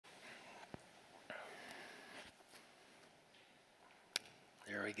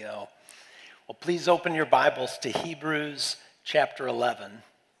we go. Well, please open your Bibles to Hebrews chapter 11.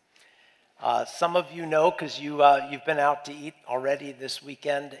 Some of you know because you've been out to eat already this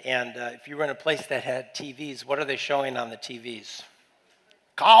weekend, and if you were in a place that had TVs, what are they showing on the TVs?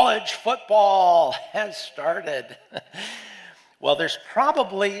 College football has started. Well, there's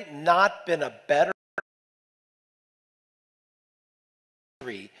probably not been a better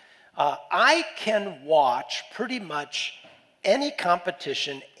I can watch pretty much any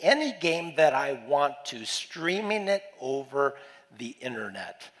competition, any game that I want to, streaming it over the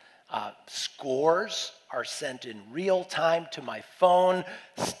internet. Scores are sent in real time to my phone,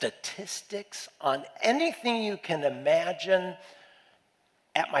 statistics on anything you can imagine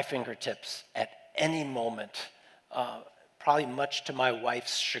at my fingertips at any moment, probably much to my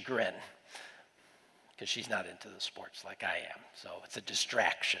wife's chagrin, because she's not into the sports like I am. So it's a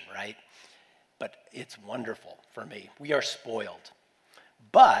distraction, right? But it's wonderful for me. We are spoiled.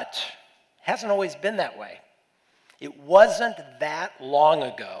 But hasn't always been that way. It wasn't that long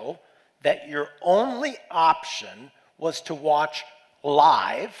ago that your only option was to watch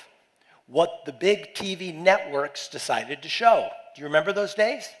live what the big TV networks decided to show. Do you remember those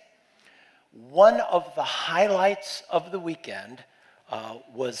days? One of the highlights of the weekend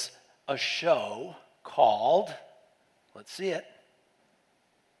was a show called, let's see it.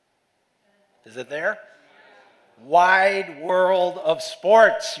 Is it there? Wide World of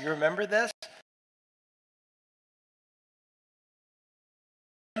Sports. You remember this?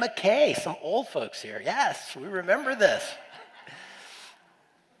 McKay, some old folks here. Yes, we remember this.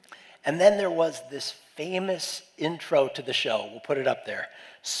 And then there was this famous intro to the show. We'll put it up there.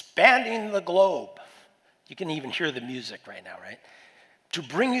 Spanning the globe. You can even hear the music right now, right? To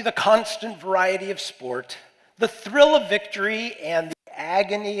bring you the constant variety of sport, the thrill of victory, and the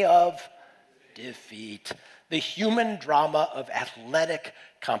agony of defeat, the human drama of athletic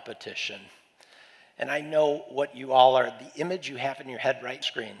competition. And I know what you all are, the image you have in your head right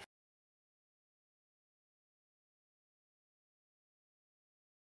screen.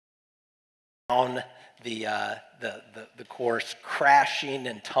 On the course, crashing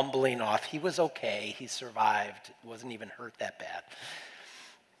and tumbling off. He was okay, he survived, wasn't even hurt that bad.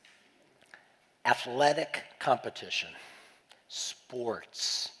 Athletic competition,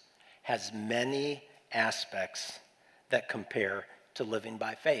 sports, has many aspects that compare to living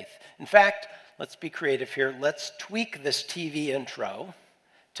by faith. In fact, let's be creative here. Let's tweak this TV intro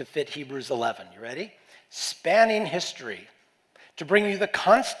to fit Hebrews 11. You ready? Spanning history, to bring you the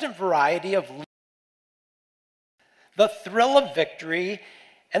constant variety of the thrill of victory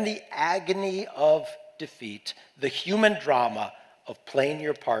and the agony of defeat, the human drama of playing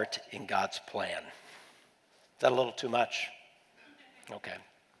your part in God's plan. Is that a little too much? Okay.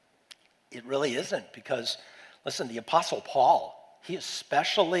 It really isn't, because, listen, the Apostle Paul, he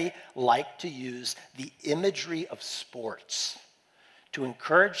especially liked to use the imagery of sports to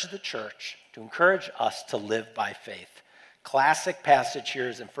encourage the church, to encourage us to live by faith. Classic passage here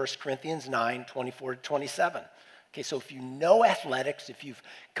is in 1 Corinthians 9, 24 to 27. Okay, so if you know athletics, if you've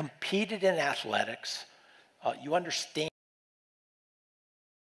competed in athletics, you understand.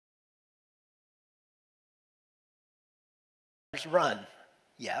 Run,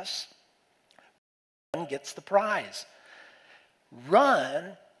 yes. One gets the prize.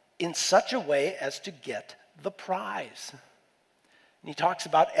 Run in such a way as to get the prize. And he talks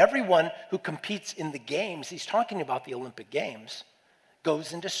about everyone who competes in the games, he's talking about the Olympic Games,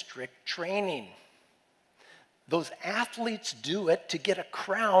 goes into strict training. Those athletes do it to get a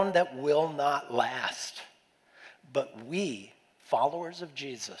crown that will not last. But we, followers of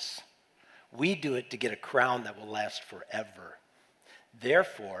Jesus, we do it to get a crown that will last forever.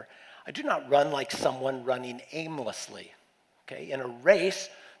 Therefore, I do not run like someone running aimlessly. Okay? In a race,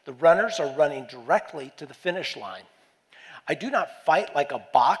 the runners are running directly to the finish line. I do not fight like a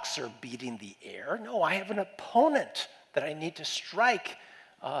boxer beating the air. No, I have an opponent that I need to strike,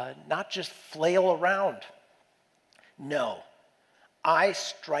 not just flail around. No, I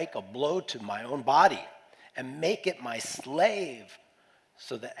strike a blow to my own body and make it my slave,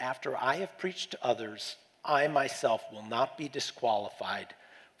 so that after I have preached to others, I myself will not be disqualified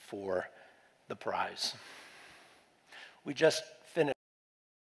for the prize. We just finished.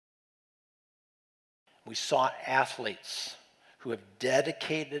 We saw athletes who have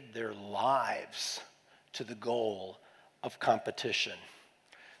dedicated their lives to the goal of competition.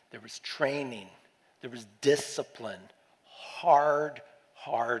 There was training, there was discipline, hard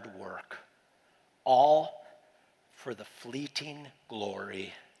work, all for the fleeting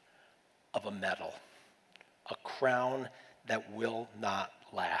glory of a medal, a crown that will not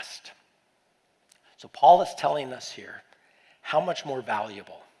last. So Paul is telling us here how much more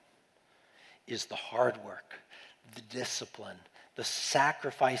valuable is the hard work, the discipline, the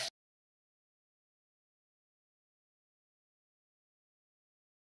sacrifice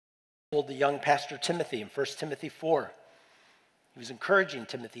told the young pastor Timothy in 1 Timothy 4. He was encouraging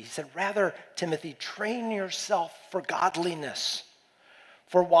Timothy. He said, rather, Timothy, train yourself for godliness.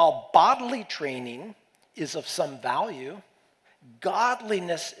 For while bodily training is of some value,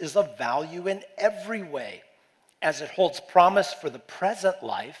 godliness is of value in every way, as it holds promise for the present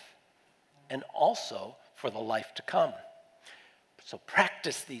life and also for the life to come. So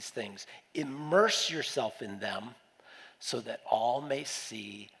practice these things. Immerse yourself in them so that all may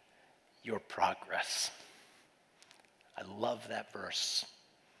see your progress. I love that verse.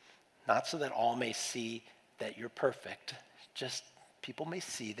 Not so that all may see that you're perfect, just people may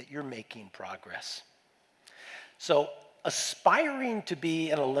see that you're making progress. So aspiring to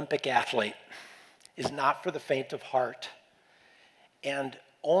be an Olympic athlete is not for the faint of heart, and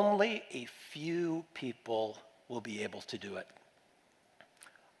only a few people will be able to do it.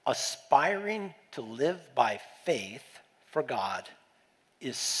 Aspiring to live by faith for God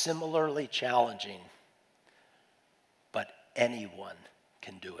is similarly challenging, but anyone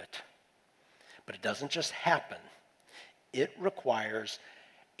can do it. But it doesn't just happen. It requires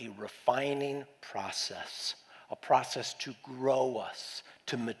a refining process, a process to grow us,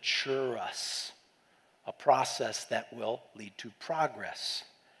 to mature us, a process that will lead to progress.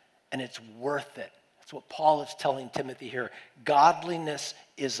 And it's worth it. That's what Paul is telling Timothy here. Godliness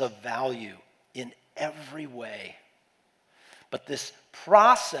is of value in every way. But this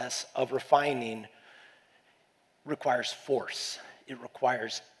process of refining requires force. It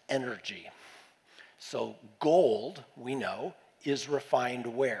requires energy. So gold, we know, is refined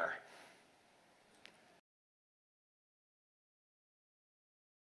where?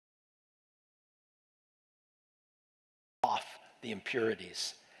 Off the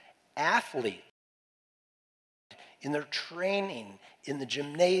impurities. Athletes, in their training, in the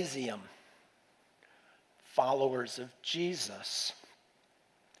gymnasium, followers of Jesus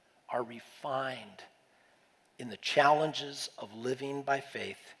are refined in the challenges of living by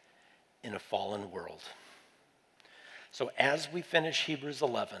faith in a fallen world. So as we finish Hebrews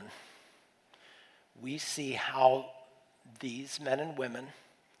 11, we see how these men and women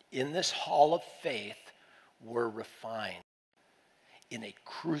in this hall of faith were refined in a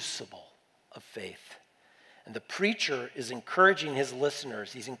crucible of faith. And the preacher is encouraging his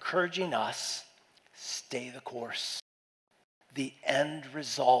listeners, he's encouraging us, stay the course. The end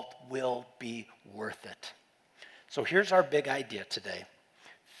result will be worth it. So here's our big idea today.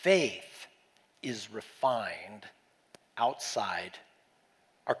 Faith is refined outside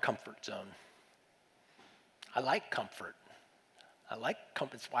our comfort zone. I like comfort.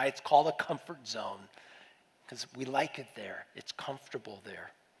 It's why it's called a comfort zone, because we like it there. It's comfortable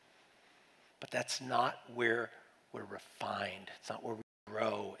there. But that's not where we're refined. It's not where we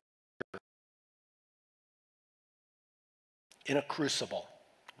grow. In a crucible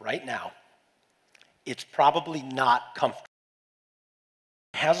right now, it's probably not comfortable.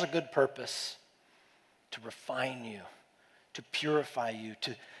 It has a good purpose to refine you, to purify you,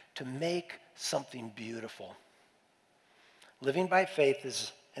 to make something beautiful. Living by faith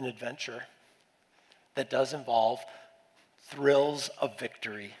is an adventure that does involve thrills of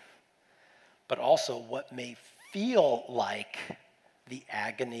victory, but also what may feel like the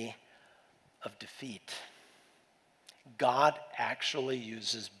agony of defeat. God actually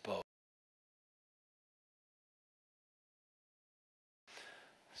uses both.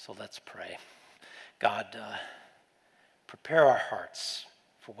 So let's pray. God, prepare our hearts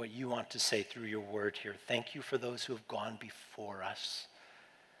for what you want to say through your word here. Thank you for those who have gone before us.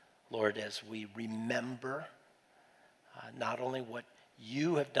 Lord, as we remember not only what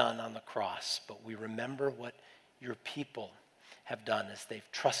you have done on the cross, but we remember what your people have done as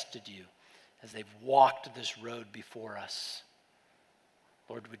they've trusted you, as they've walked this road before us.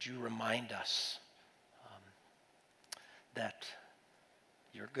 Lord, would you remind us that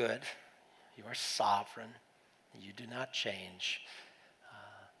you're good, you are sovereign, you do not change.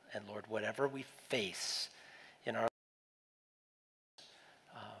 And Lord, whatever we face in our lives,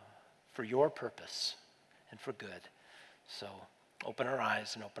 for your purpose and for good. So open our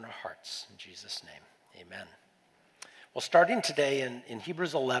eyes and open our hearts in Jesus' name. Amen. Well, starting today in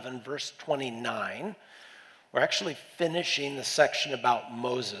Hebrews 11, verse 29, we're actually finishing the section about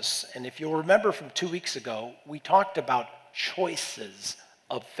Moses. And if you'll remember from 2 weeks ago, we talked about choices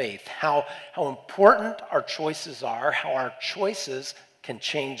of faith, how important our choices are, how our choices can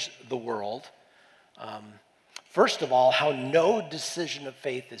change the world. First of all, how no decision of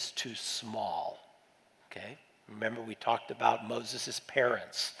faith is too small. Okay? Remember, we talked about Moses'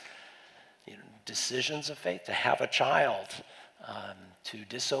 parents, decisions of faith, to have a child, to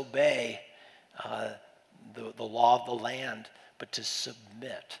disobey the law of the land, but to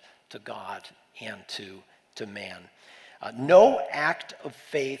submit to God and to man. No act of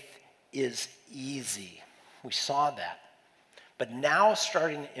faith is easy. We saw that. But now,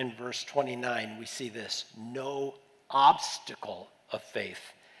 starting in verse 29, we see this: no obstacle of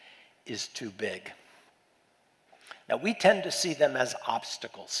faith is too big. Now, we tend to see them as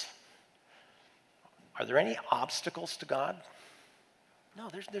obstacles. Are there any obstacles to God? No,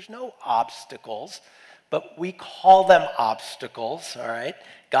 there's no obstacles, but we call them obstacles, all right?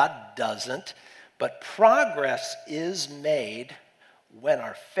 God doesn't. But progress is made when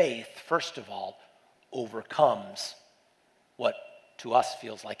our faith, first of all, overcomes what to us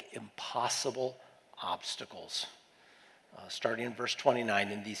feels like impossible obstacles. Starting in verse 29,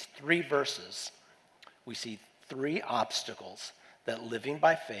 in these 3 verses, we see 3 obstacles that living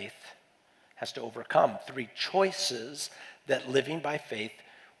by faith has to overcome, 3 choices that living by faith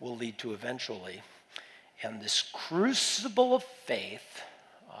will lead to eventually. And this crucible of faith,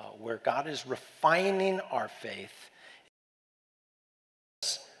 where God is refining our faith,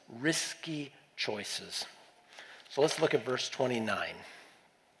 is risky choices. So let's look at verse 29.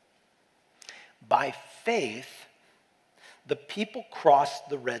 By faith, the people crossed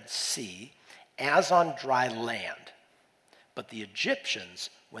the Red Sea as on dry land, but the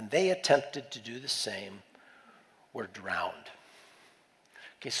Egyptians, when they attempted to do the same, were drowned.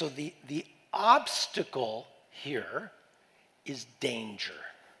 Okay, so the obstacle here is danger.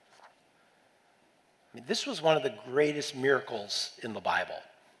 I mean, this was one of the greatest miracles in the Bible,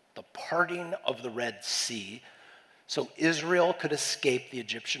 the parting of the Red Sea, so Israel could escape the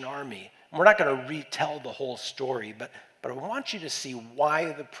Egyptian army. And we're not going to retell the whole story, but I want you to see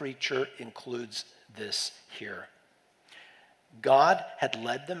why the preacher includes this here. God had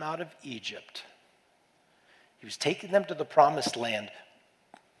led them out of Egypt. He was taking them to the promised land.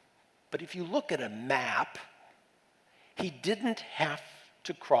 But if you look at a map, they didn't have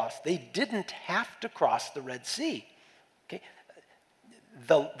to cross the Red Sea. Okay?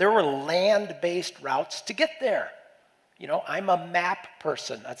 There were land-based routes to get there. I'm a map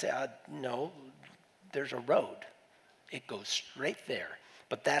person. I'd say, no, there's a road. It goes straight there.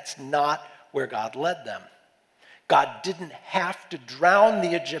 But that's not where God led them. God didn't have to drown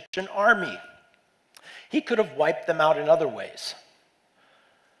the Egyptian army. He could have wiped them out in other ways.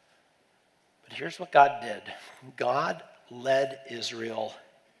 But here's what God did. God led Israel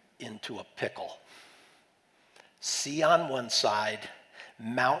into a pickle. Sea on one side,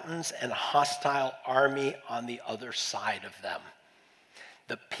 mountains and a hostile army on the other side of them.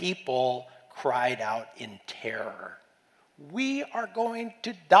 The people cried out in terror, "We are going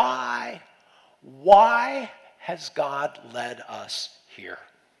to die. Why has God led us here?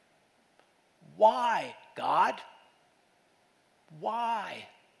 Why, God? Why?"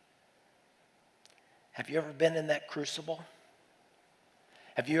 Have you ever been in that crucible?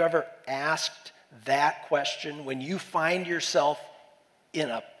 Have you ever asked that question when you find yourself in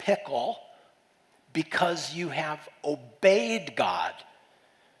a pickle because you have obeyed God?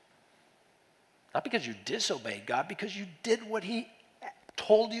 Not because you disobeyed God, because you did what He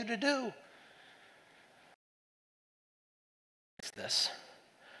told you to do. It's this.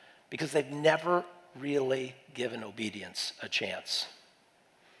 Because they've never really given obedience a chance.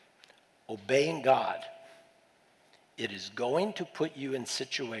 Obeying God, it is going to put you in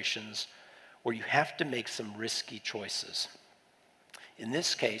situations where you have to make some risky choices. In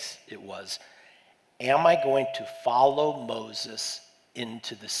this case, it was, am I going to follow Moses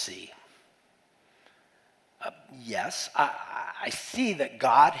into the sea? Yes, I see that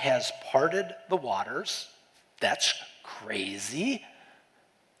God has parted the waters. That's crazy,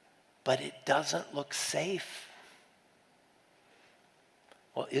 but it doesn't look safe.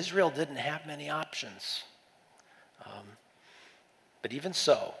 Well, Israel didn't have many options. But even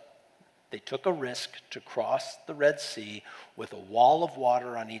so, they took a risk to cross the Red Sea with a wall of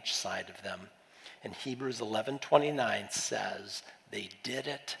water on each side of them. And Hebrews 11:29 says they did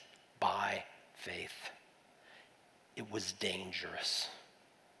it by faith. It was dangerous.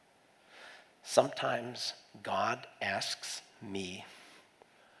 Sometimes God asks me,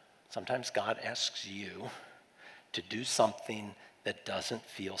 sometimes God asks you to do something that doesn't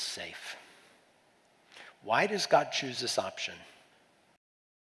feel safe. Why does God choose this option?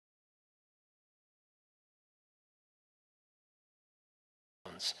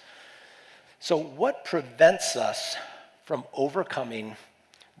 So what prevents us from overcoming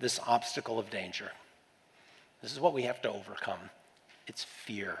this obstacle of danger? This is what we have to overcome. It's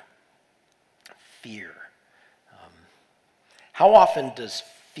fear. Fear. How often does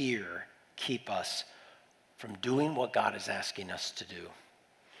fear keep us from doing what God is asking us to do?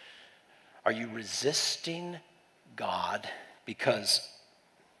 Are you resisting God because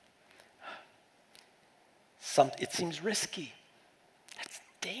it seems risky? That's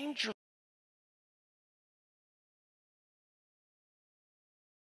dangerous.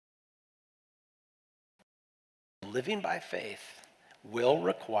 Living by faith will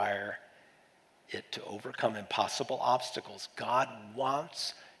require it to overcome impossible obstacles.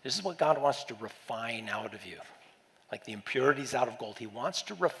 This is what God wants to refine out of you. Like the impurities out of gold, he wants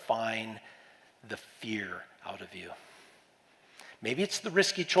to refine the fear out of you. Maybe it's the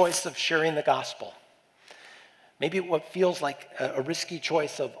risky choice of sharing the gospel. Maybe what feels like a risky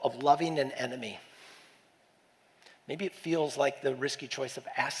choice of loving an enemy. Maybe it feels like the risky choice of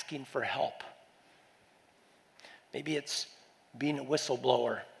asking for help. Maybe it's being a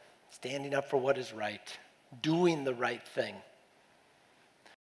whistleblower, standing up for what is right, doing the right thing.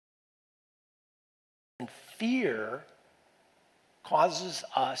 And fear causes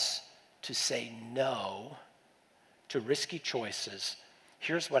us to say no to risky choices.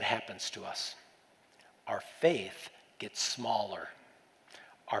 Here's what happens to us. Our faith gets smaller.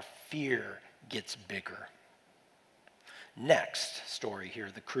 Our fear gets bigger. Next story here,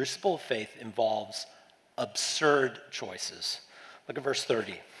 the crucible of faith involves absurd choices. Look at verse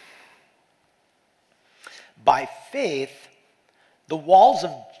 30. By faith, the walls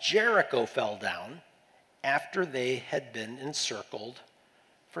of Jericho fell down after they had been encircled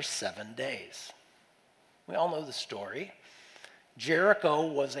for 7 days. We all know the story. Jericho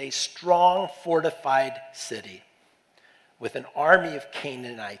was a strong, fortified city with an army of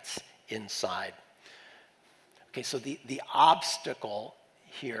Canaanites inside. Okay, so the obstacle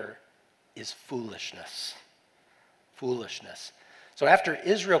here is foolishness. Foolishness. So after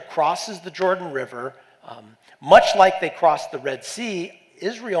Israel crosses the Jordan River, much like they crossed the Red Sea,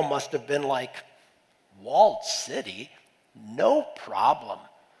 Israel must have been like, walled city? No problem.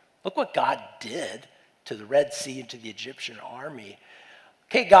 Look what God did to the Red Sea and to the Egyptian army.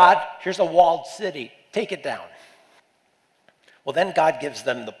 Okay, God, here's a walled city. Take it down. Well, then God gives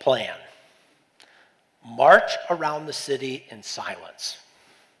them the plan. March around the city in silence.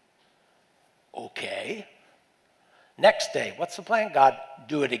 Okay. Next day, what's the plan? God,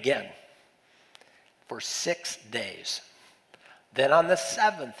 do it again for 6 days. Then on the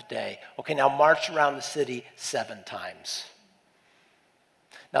 7th day, okay, now march around the city 7 times.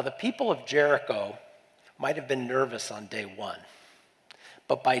 Now the people of Jericho might have been nervous on day 1,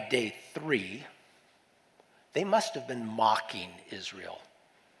 but by day 3, they must have been mocking Israel.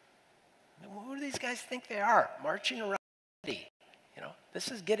 Who do these guys think they are? Marching around the city. This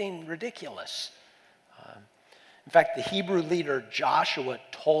is getting ridiculous. In fact, the Hebrew leader Joshua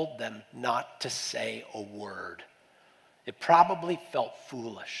told them not to say a word. It probably felt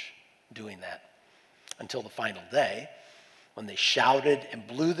foolish doing that until the final day when they shouted and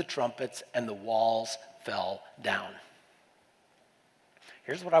blew the trumpets and the walls fell down.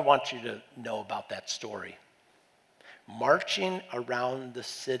 Here's what I want you to know about that story. Marching around the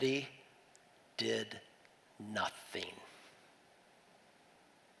city did nothing.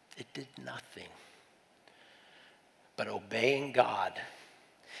 It did nothing. But obeying God,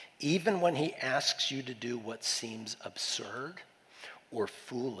 even when he asks you to do what seems absurd or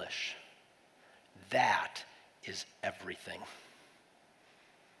foolish, that is everything.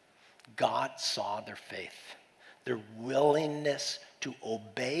 God saw their faith, their willingness to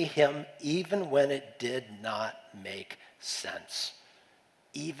obey him even when it did not make sense,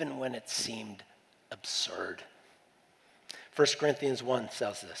 even when it seemed absurd. 1 Corinthians 1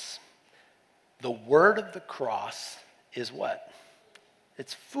 says this. The word of the cross is what?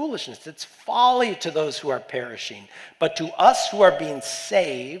 It's foolishness. It's folly to those who are perishing. But to us who are being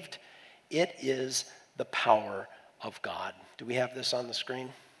saved, it is the power of God. Do we have this on the screen?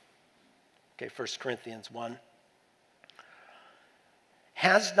 Okay, 1 Corinthians 1.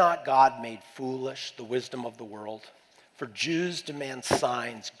 Has not God made foolish the wisdom of the world? For Jews demand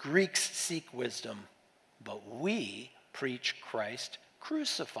signs, Greeks seek wisdom, but we preach Christ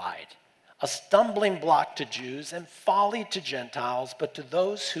crucified, a stumbling block to Jews and folly to Gentiles, but to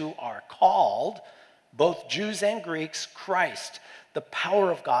those who are called, both Jews and Greeks, Christ, the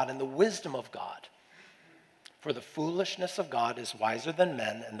power of God and the wisdom of God. For the foolishness of God is wiser than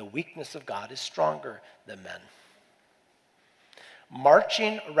men, and the weakness of God is stronger than men.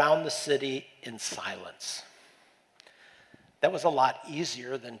 Marching around the city in silence. That was a lot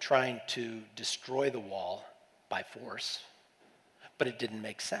easier than trying to destroy the wall by force, but it didn't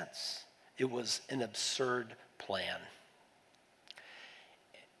make sense. It was an absurd plan.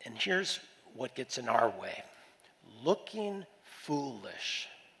 And here's what gets in our way. looking foolish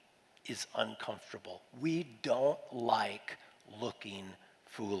is uncomfortable. We don't like looking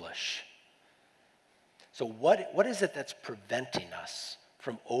foolish. So what is it that's preventing us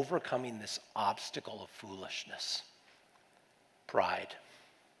from overcoming this obstacle of foolishness? Pride.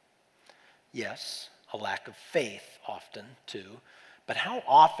 Yes, a lack of faith often too, but how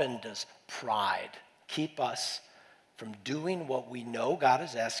often does pride keep us from doing what we know God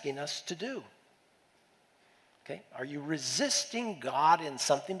is asking us to do? Okay? Are you resisting God in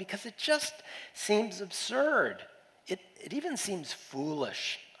something because it just seems absurd? It even seems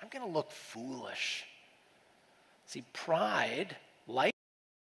foolish. I'm going to look foolish. See, pride, like,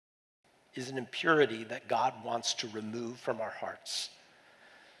 is an impurity that God wants to remove from our hearts.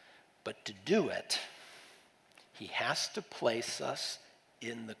 But to do it, he has to place us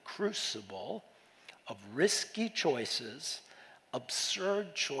in the crucible of risky choices,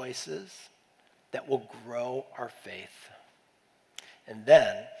 absurd choices that will grow our faith. And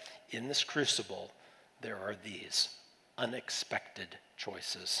then, in this crucible, there are these unexpected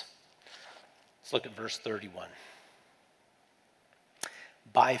choices. Let's look at verse 31.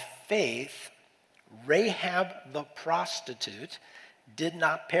 By faith, Rahab the prostitute did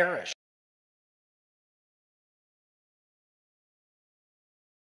not perish.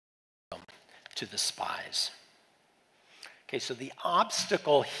 To the spies. Okay, so the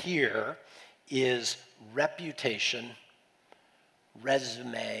obstacle here is reputation,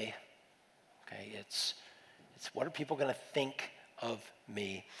 resume. Okay, it's what are people going to think of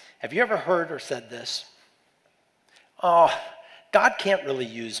me? Have you ever heard or said this? Oh, God can't really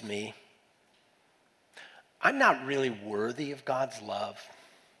use me. I'm not really worthy of God's love.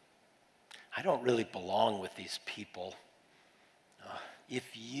 I don't really belong with these people. If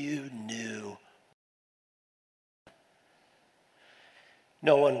you knew,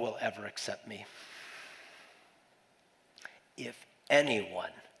 no one will ever accept me. If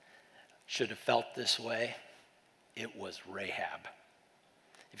anyone should have felt this way, it was Rahab.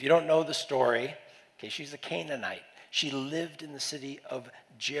 If you don't know the story, okay, she's a Canaanite. She lived in the city of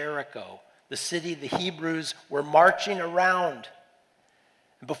Jericho, the city the Hebrews were marching around.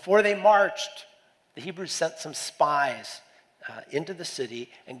 And before they marched, the Hebrews sent some spies into the city,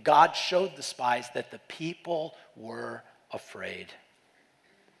 and God showed the spies that the people were afraid.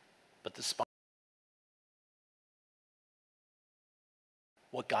 But the spies,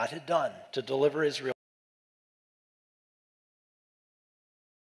 what God had done to deliver Israel,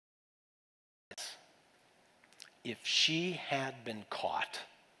 if she had been caught,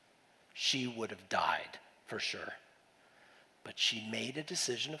 she would have died for sure. But she made a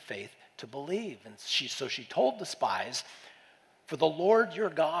decision of faith to believe. And so she told the spies, for the Lord your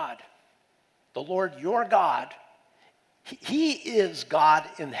God, the Lord your God, he is God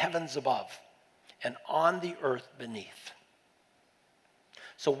in the heavens above and on the earth beneath.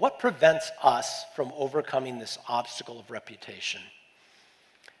 So what prevents us from overcoming this obstacle of reputation?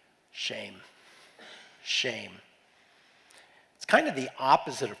 Shame. Shame. It's kind of the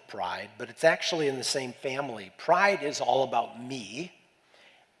opposite of pride, but it's actually in the same family. Pride is all about me,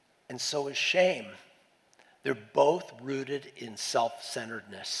 and so is shame. They're both rooted in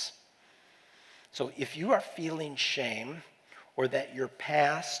self-centeredness. So if you are feeling shame, or that your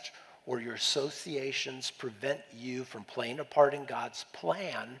past or your associations prevent you from playing a part in God's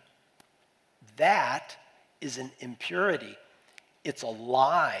plan, that is an impurity. It's a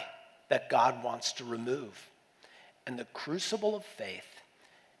lie that God wants to remove. And the crucible of faith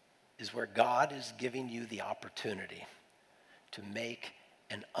is where God is giving you the opportunity to make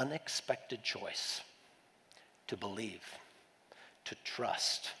an unexpected choice, to believe, to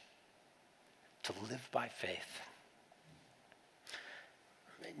trust, to live by faith.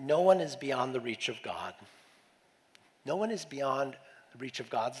 No one is beyond the reach of God. No one is beyond the reach of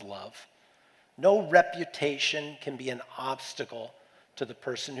God's love. No reputation can be an obstacle to the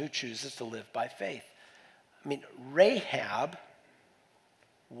person who chooses to live by faith. I mean, Rahab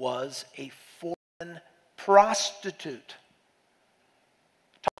was a foreign prostitute.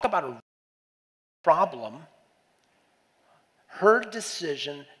 Talk about a problem. Her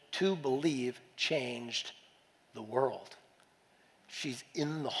decision to believe changed the world. She's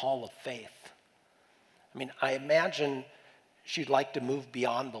in the hall of faith. I mean, I imagine she'd like to move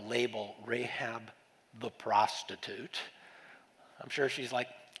beyond the label Rahab the prostitute. I'm sure she's like,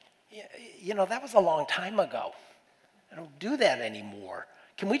 you know, that was a long time ago. I don't do that anymore.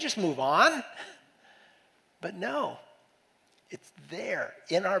 Can we just move on? But no, it's there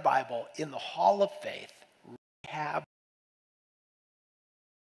in our Bible, in the hall of faith, Rahab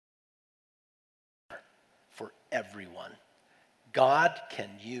for everyone. God can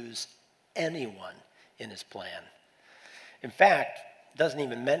use anyone in his plan. In fact, it doesn't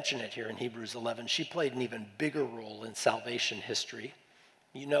even mention it here in Hebrews 11. She played an even bigger role in salvation history.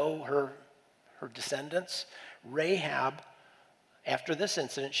 You know her descendants? Rahab, after this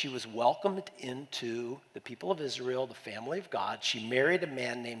incident, she was welcomed into the people of Israel, the family of God. She married a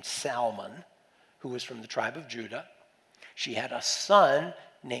man named Salmon, who was from the tribe of Judah. She had a son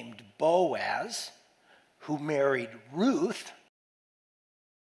named Boaz, who married Ruth.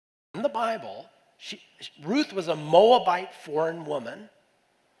 In the Bible, Ruth was a Moabite foreign woman.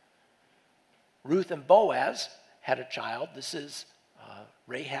 Ruth and Boaz had a child. This is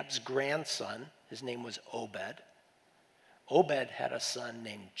Rahab's grandson. His name was Obed. Obed had a son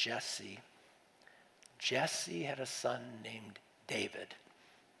named Jesse. Jesse had a son named David,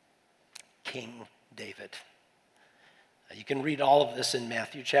 King David. You can read all of this in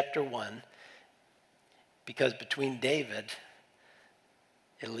Matthew chapter 1, because between David,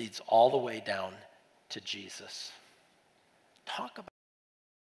 it leads all the way down to Jesus. Talk about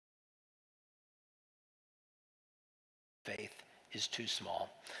faith is too small.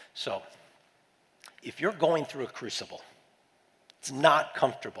 So, if you're going through a crucible, it's not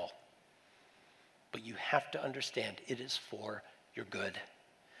comfortable, but you have to understand it is for your good.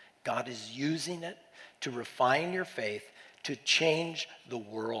 God is using it to refine your faith, to change the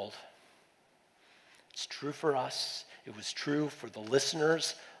world. It's true for us. It was true for the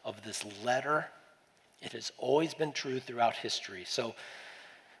listeners of this letter. It has always been true throughout history. So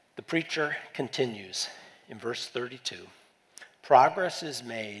the preacher continues in verse 32. Progress is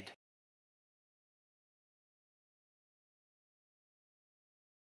made.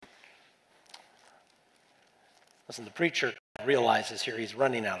 Listen, the preacher realizes here he's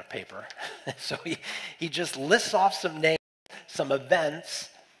running out of paper. So he just lists off some names, some events.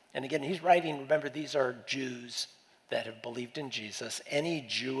 And again, he's writing, remember, these are Jews that have believed in Jesus. Any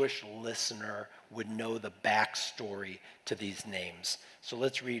Jewish listener would know the backstory to these names. So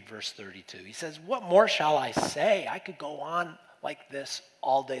let's read verse 32. He says, "What more shall I say? I could go on like this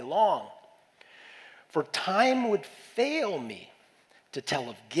all day long. For time would fail me to tell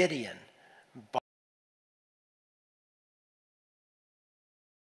of Gideon,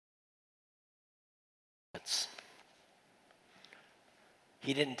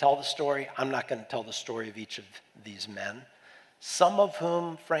 He didn't tell the story. I'm not going to tell the story of each of these men, some of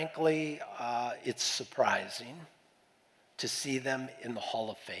whom, frankly, it's surprising to see them in the Hall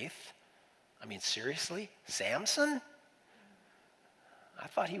of Faith. I mean, seriously? Samson? I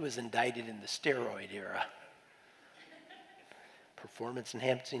thought he was indicted in the steroid era.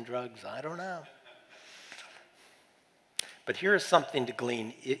 Performance-enhancing drugs, I don't know. But here is something to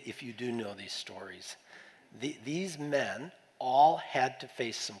glean if you do know these stories. These men all had to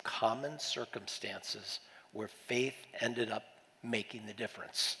face some common circumstances where faith ended up making the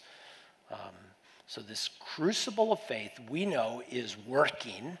difference. So this crucible of faith, we know, is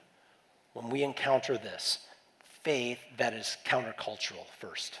working when we encounter this faith that is countercultural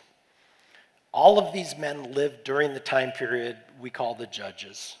first. All of these men lived during the time period we call the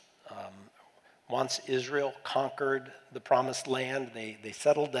Judges. Once Israel conquered the promised land, they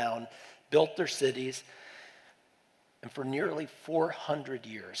settled down, built their cities, and for nearly 400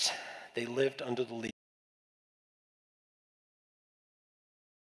 years, they lived under the leadership.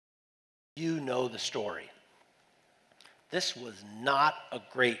 You know the story. This was not a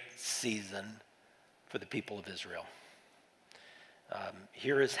great season for the people of Israel.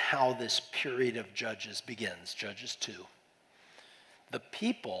 Here is how this period of Judges begins, Judges 2. The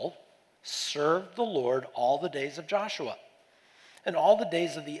people served the Lord all the days of Joshua, and all the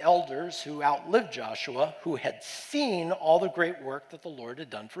days of the elders who outlived Joshua, who had seen all the great work that the Lord had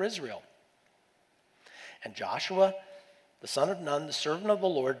done for Israel. And Joshua, the son of Nun, the servant of the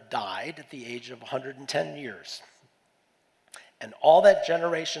Lord, died at the age of 110 years. And all that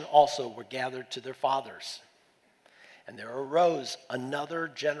generation also were gathered to their fathers. And there arose another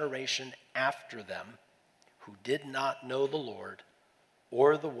generation after them who did not know the Lord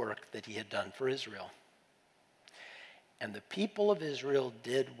or the work that he had done for Israel. And the people of Israel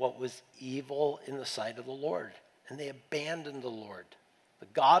did what was evil in the sight of the Lord. And they abandoned the Lord, the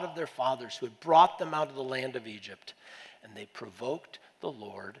God of their fathers, who had brought them out of the land of Egypt. And they provoked the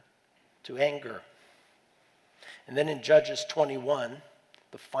Lord to anger. And then in Judges 21,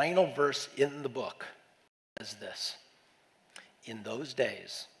 the final verse in the book says this: "In those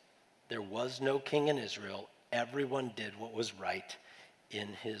days, there was no king in Israel. Everyone did what was right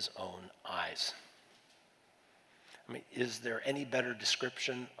in his own eyes." I mean, is there any better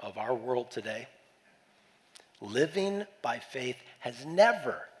description of our world today? Living by faith has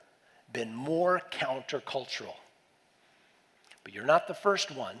never been more countercultural. But you're not the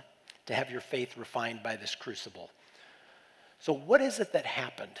first one to have your faith refined by this crucible. So what is it that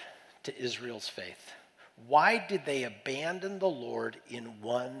happened to Israel's faith? Why did they abandon the Lord in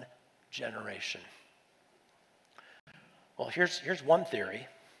one generation? Well, here's one theory.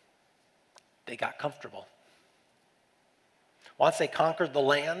 They got comfortable. Once they conquered the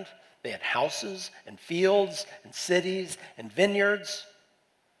land, they had houses and fields and cities and vineyards.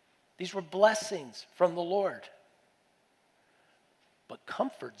 These were blessings from the Lord. But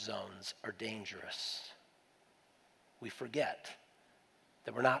comfort zones are dangerous. We forget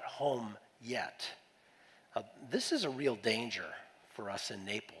that we're not home yet. This is a real danger for us in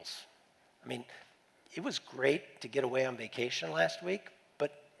Naples. I mean, it was great to get away on vacation last week,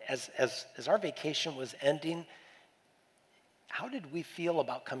 but as our vacation was ending, how did we feel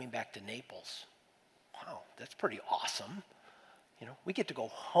about coming back to Naples? Wow, that's pretty awesome. You know, we get to go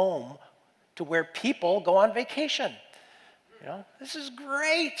home to where people go on vacation. You know, this is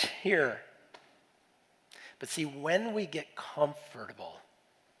great here. But see, when we get comfortable,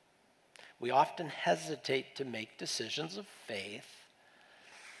 we often hesitate to make decisions of faith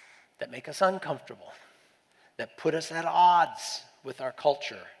that make us uncomfortable, that put us at odds with our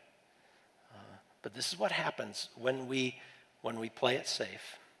culture. But this is what happens when we play it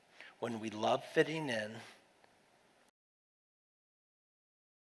safe, when we love fitting in.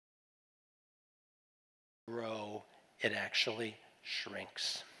 Grow, it actually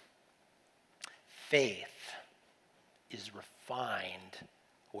shrinks. Faith is refined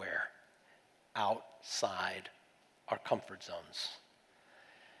where? Outside our comfort zones.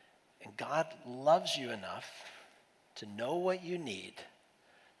 And God loves you enough to know what you need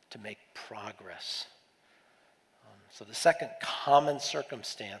to make progress. So the second common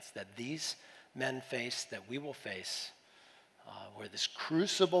circumstance that these men face, that we will face, where this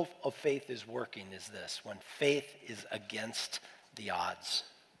crucible of faith is working, is this: when faith is against the odds.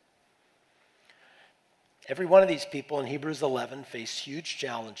 Every one of these people in Hebrews 11 faced huge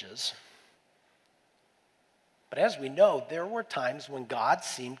challenges. But as we know, there were times when God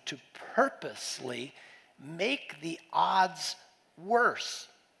seemed to purposely make the odds worse,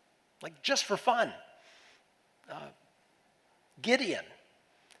 like just for fun. Gideon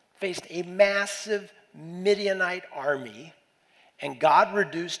faced a massive Midianite army, and God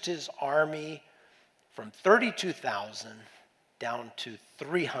reduced his army from 32,000 down to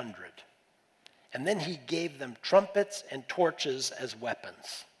 300. And then he gave them trumpets and torches as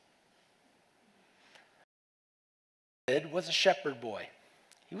weapons. David was a shepherd boy.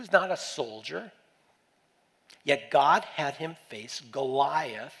 He was not a soldier. Yet God had him face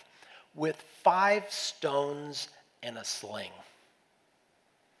Goliath with 5 stones and a sling.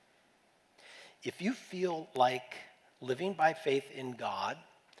 If you feel like living by faith in God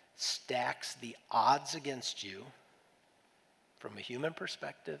stacks the odds against you, from a human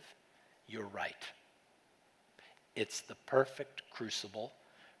perspective, you're right. It's the perfect crucible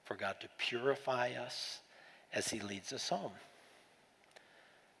for God to purify us as he leads us home.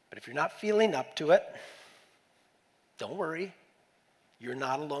 But if you're not feeling up to it, don't worry. You're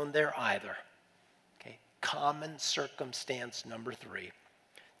not alone there either. Okay? Common circumstance number 3.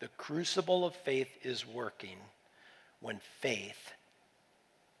 The crucible of faith is working when faith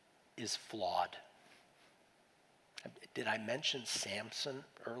is flawed. Did I mention Samson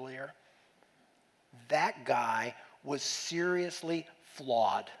earlier? That guy was seriously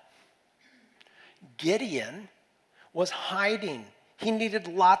flawed. Gideon was hiding. He needed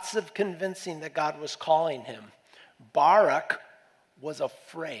lots of convincing that God was calling him. Barak was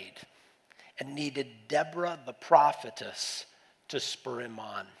afraid and needed Deborah the prophetess to spur him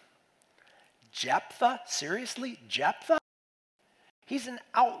on. Jephthah? Seriously? Jephthah? He's an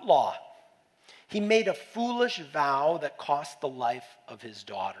outlaw. He made a foolish vow that cost the life of his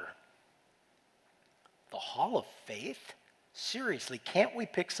daughter. The Hall of Faith? Seriously, can't we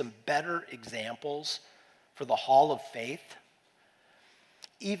pick some better examples for the Hall of Faith?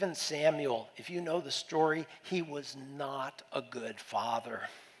 Even Samuel, if you know the story, he was not a good father.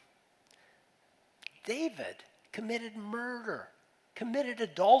 David committed murder, committed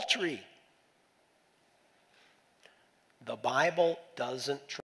adultery. The Bible doesn't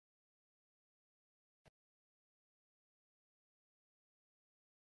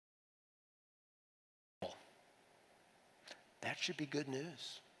That should be good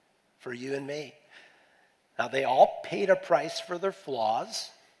news for you and me. Now, they all paid a price for their flaws.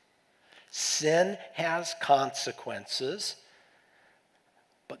 Sin has consequences,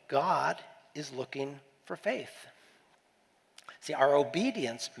 but God is looking for faith. See, our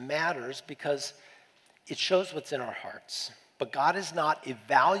obedience matters because it shows what's in our hearts. But God is not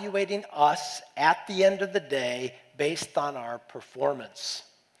evaluating us at the end of the day based on our performance.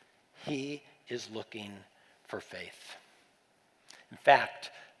 He is looking for faith. In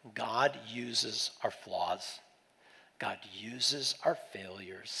fact, God uses our flaws. God uses our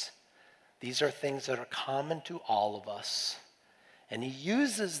failures. These are things that are common to all of us. And he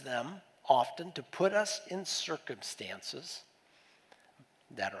uses them often to put us in circumstances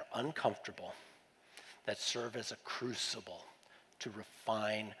that are uncomfortable, that serve as a crucible to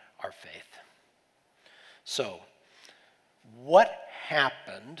refine our faith. So, what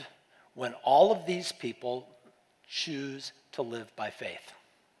happened when all of these people choose to live by faith?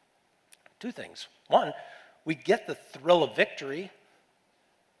 Two things. One, we get the thrill of victory,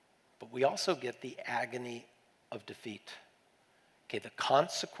 but we also get the agony of defeat. Okay, the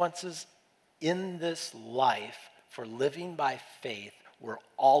consequences in this life for living by faith were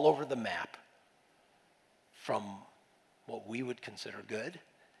all over the map, from what we would consider good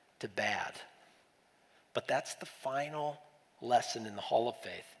to bad. But that's the final lesson in the Hall of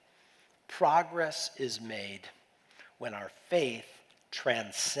Faith. Progress is made when our faith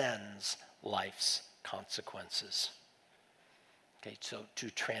transcends life's consequences. Okay, so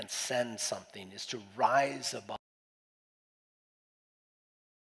to transcend something is to rise above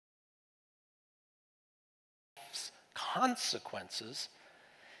consequences.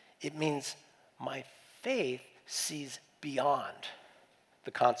 It means my faith sees beyond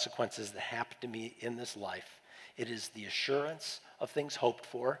the consequences that happen to me in this life. It is the assurance of things hoped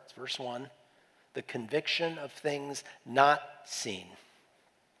for, it's verse 1, the conviction of things not seen.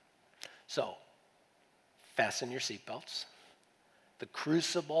 So, fasten your seatbelts. The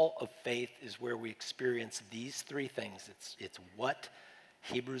crucible of faith is where we experience these three things. It's what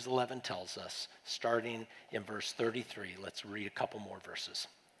Hebrews 11 tells us, starting in verse 33. Let's read a couple more verses.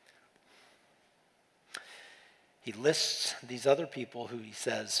 He lists these other people who he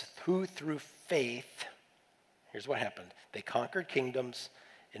says, who through faith, here's what happened. They conquered kingdoms,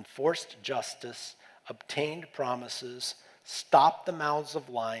 enforced justice, obtained promises, stopped the mouths of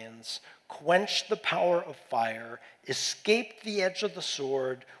lions, quenched the power of fire, escaped the edge of the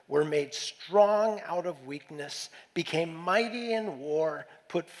sword, were made strong out of weakness, became mighty in war,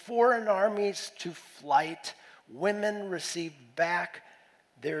 put foreign armies to flight. Women received back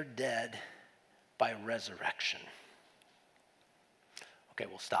their dead by resurrection. Okay,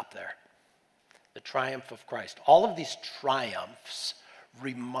 we'll stop there. The triumph of Christ. All of these triumphs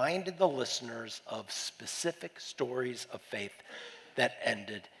reminded the listeners of specific stories of faith that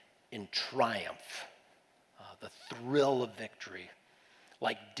ended in triumph, the thrill of victory,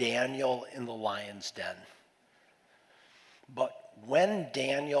 like Daniel in the lion's den. But when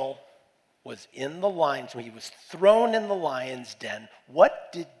Daniel was in the lions, when he was thrown in the lion's den,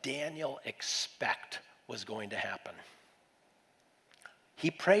 what did Daniel expect was going to happen? He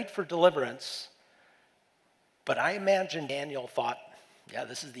prayed for deliverance, but I imagine Daniel thought, yeah,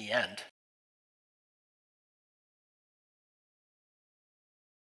 this is the end.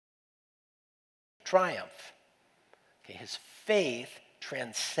 Triumph. Okay, his faith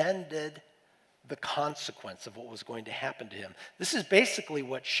transcended the consequence of what was going to happen to him. This is basically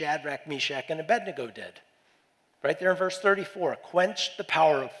what Shadrach, Meshach, and Abednego did. Right there in verse 34, quenched the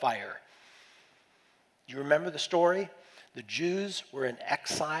power of fire. Do you remember the story? The Jews were in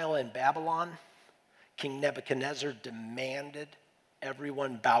exile in Babylon. King Nebuchadnezzar demanded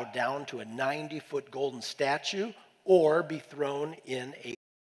everyone bow down to a 90-foot golden statue or be thrown in a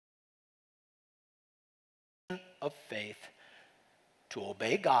of faith to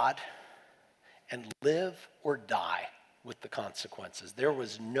obey God and live or die with the consequences. There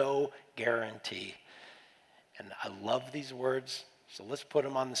was no guarantee. And I love these words, so let's put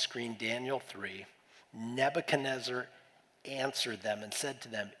them on the screen. Daniel 3. Nebuchadnezzar answered them and said to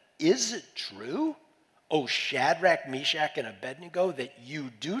them, "Is it true, O Shadrach, Meshach, and Abednego, that you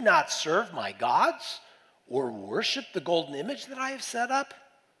do not serve my gods or worship the golden image that I have set up?"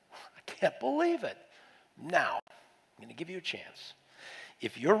 I can't believe it. Now, I'm going to give you a chance.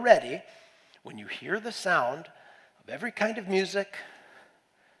 If you're ready, when you hear the sound of every kind of music,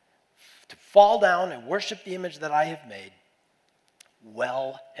 to fall down and worship the image that I have made,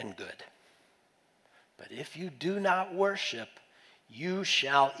 well and good. But if you do not worship, you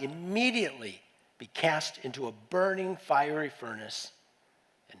shall immediately be cast into a burning fiery furnace.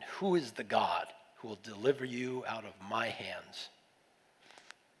 And who is the God who will deliver you out of my hands?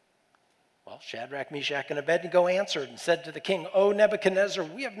 Well, Shadrach, Meshach, and Abednego answered and said to the king, "O Nebuchadnezzar,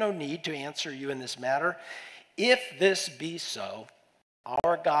 we have no need to answer you in this matter. If this be so,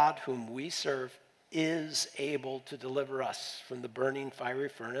 our God whom we serve is able to deliver us from the burning fiery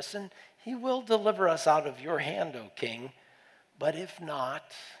furnace, and he will deliver us out of your hand, O king. But if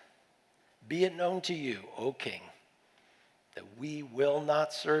not, be it known to you, O king, that we will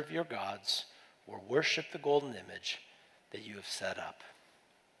not serve your gods or worship the golden image that you have set up.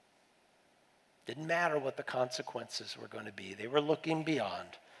 Didn't matter what the consequences were going to be. They were looking beyond.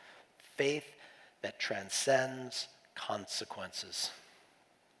 Faith that transcends consequences.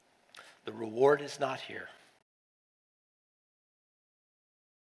 The reward is not here.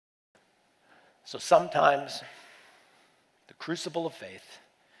 So sometimes the crucible of faith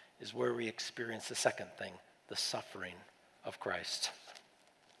is where we experience the second thing, the suffering of Christ.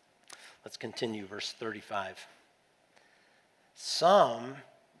 Let's continue, verse 35. Some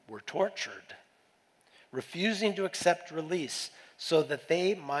were tortured, refusing to accept release so that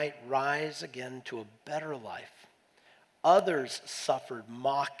they might rise again to a better life. Others suffered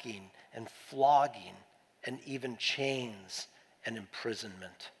mocking and flogging and even chains and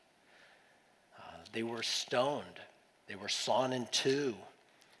imprisonment. They were stoned. They were sawn in two.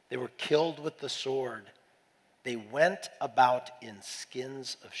 They were killed with the sword. They went about in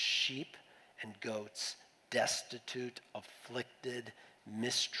skins of sheep and goats, destitute, afflicted,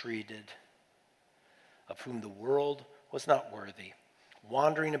 mistreated, of whom the world was not worthy,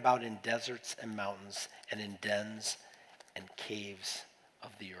 wandering about in deserts and mountains and in dens and caves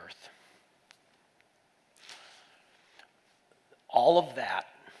of the earth. All of that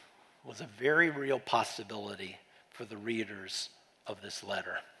was a very real possibility for the readers of this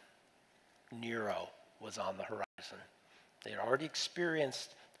letter. Nero was on the horizon. They had already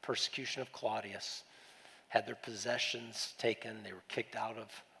experienced the persecution of Claudius, had their possessions taken, they were kicked out of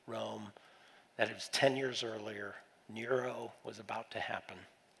Rome. That it was 10 years earlier. Nero was about to happen.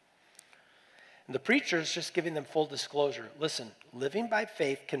 And the preacher is just giving them full disclosure. Listen, living by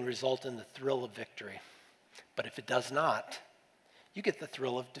faith can result in the thrill of victory. But if it does not, you get the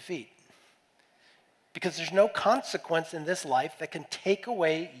thrill of defeat. Because there's no consequence in this life that can take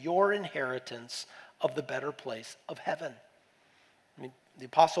away your inheritance of the better place of heaven. I mean, the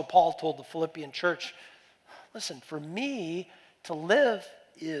Apostle Paul told the Philippian church, listen, for me to live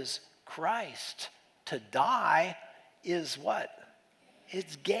is Christ. To die is what?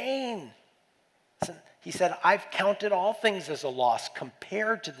 It's gain. Listen, he said, I've counted all things as a loss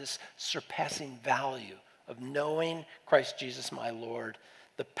compared to this surpassing value of knowing Christ Jesus my Lord,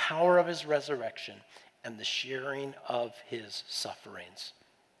 the power of his resurrection, and the sharing of his sufferings.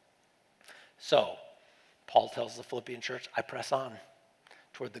 So, Paul tells the Philippian church, I press on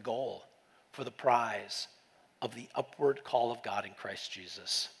toward the goal for the prize of the upward call of God in Christ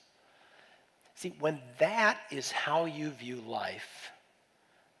Jesus. See, when that is how you view life,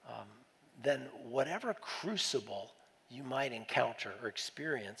 then whatever crucible you might encounter or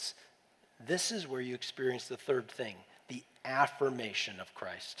experience, this is where you experience the third thing, the affirmation of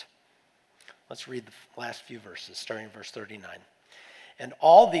Christ. Let's read the last few verses, starting in verse 39. And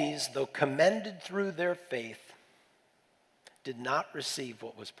all these, though commended through their faith, did not receive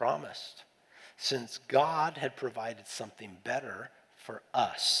what was promised, since God had provided something better for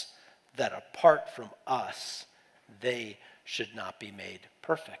us, that apart from us, they should not be made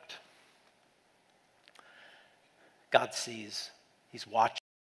perfect. God sees, he's watching.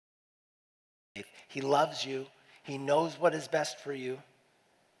 He loves you. He knows what is best for you.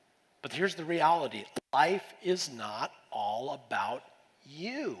 But here's the reality. Life is not all about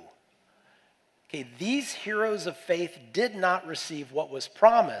you. Okay, these heroes of faith did not receive what was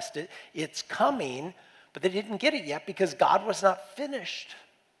promised. It's coming, but they didn't get it yet because God was not finished.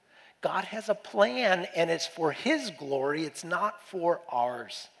 God has a plan, and it's for his glory. It's not for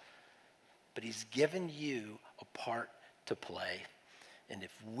ours. But he's given you a part to play. And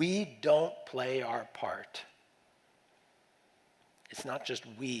if we don't play our part, it's not just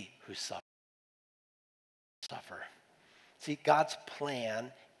we who suffer. See, God's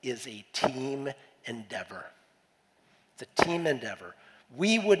plan is a team endeavor. It's a team endeavor.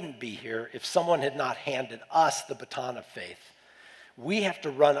 We wouldn't be here if someone had not handed us the baton of faith. We have to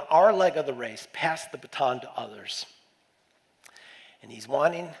run our leg of the race, pass the baton to others. And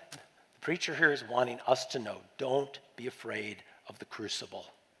the preacher here is wanting us to know, don't be afraid of the crucible.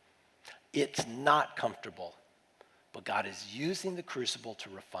 It's not comfortable, but God is using the crucible to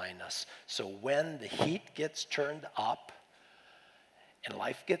refine us. So when the heat gets turned up and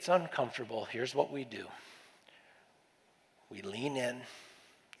life gets uncomfortable, here's what we do. We lean in,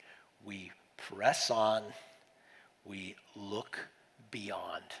 we press on, we look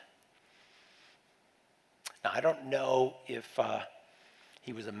beyond. Now, I don't know if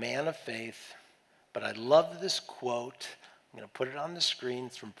he was a man of faith, but I love this quote. I'm going to put it on the screen.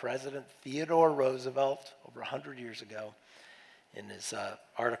 It's from President Theodore Roosevelt over 100 years ago in his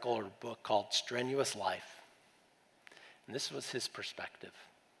article or book called Strenuous Life. And this was his perspective.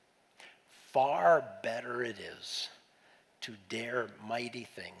 Far better it is to dare mighty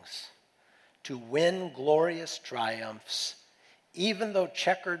things, to win glorious triumphs, even though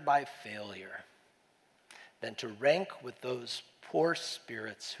checkered by failure, than to rank with those poor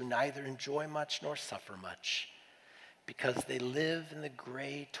spirits who neither enjoy much nor suffer much, because they live in the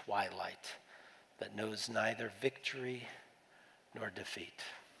gray twilight that knows neither victory nor defeat.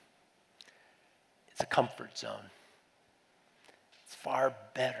 It's a comfort zone. It's far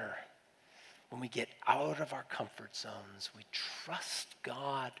better when we get out of our comfort zones. We trust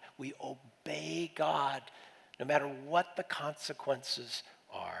God. We obey God, no matter what the consequences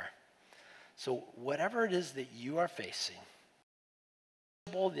are. So whatever it is that you are facing,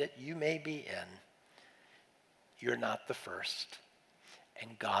 that you may be in, you're not the first,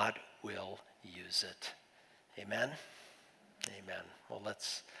 and God will use it. Amen? Amen. Well,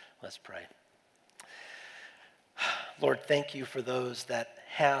 let's pray. Lord, thank you for those that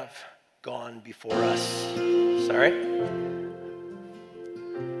have gone before us. Sorry?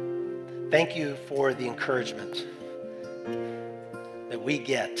 Thank you for the encouragement that we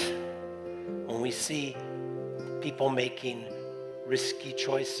get when we see people making risky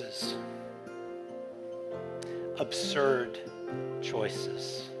choices, absurd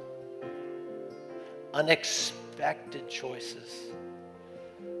choices, unexpected choices.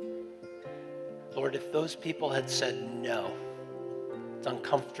 Lord, if those people had said no, it's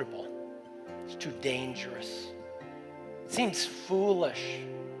uncomfortable, it's too dangerous, it seems foolish,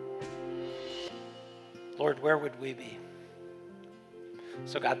 Lord, where would we be?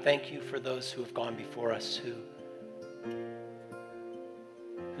 So God, thank you for those who have gone before us, who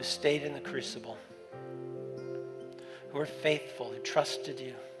stayed in the crucible, who were faithful, who trusted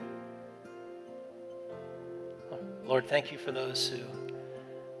you. Lord, thank you for those who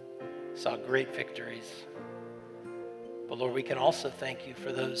saw great victories. But Lord, we can also thank you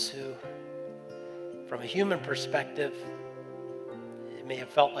for those who, from a human perspective, it may have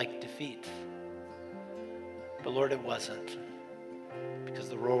felt like defeat. But Lord, it wasn't, because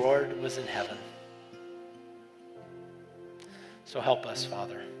the reward was in heaven. So help us,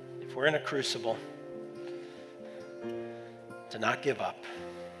 Father, if we're in a crucible, to not give up,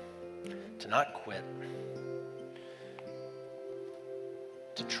 to not quit,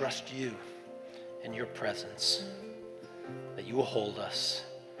 to trust you in your presence, that you will hold us,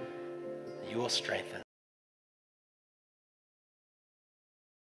 that you will strengthen.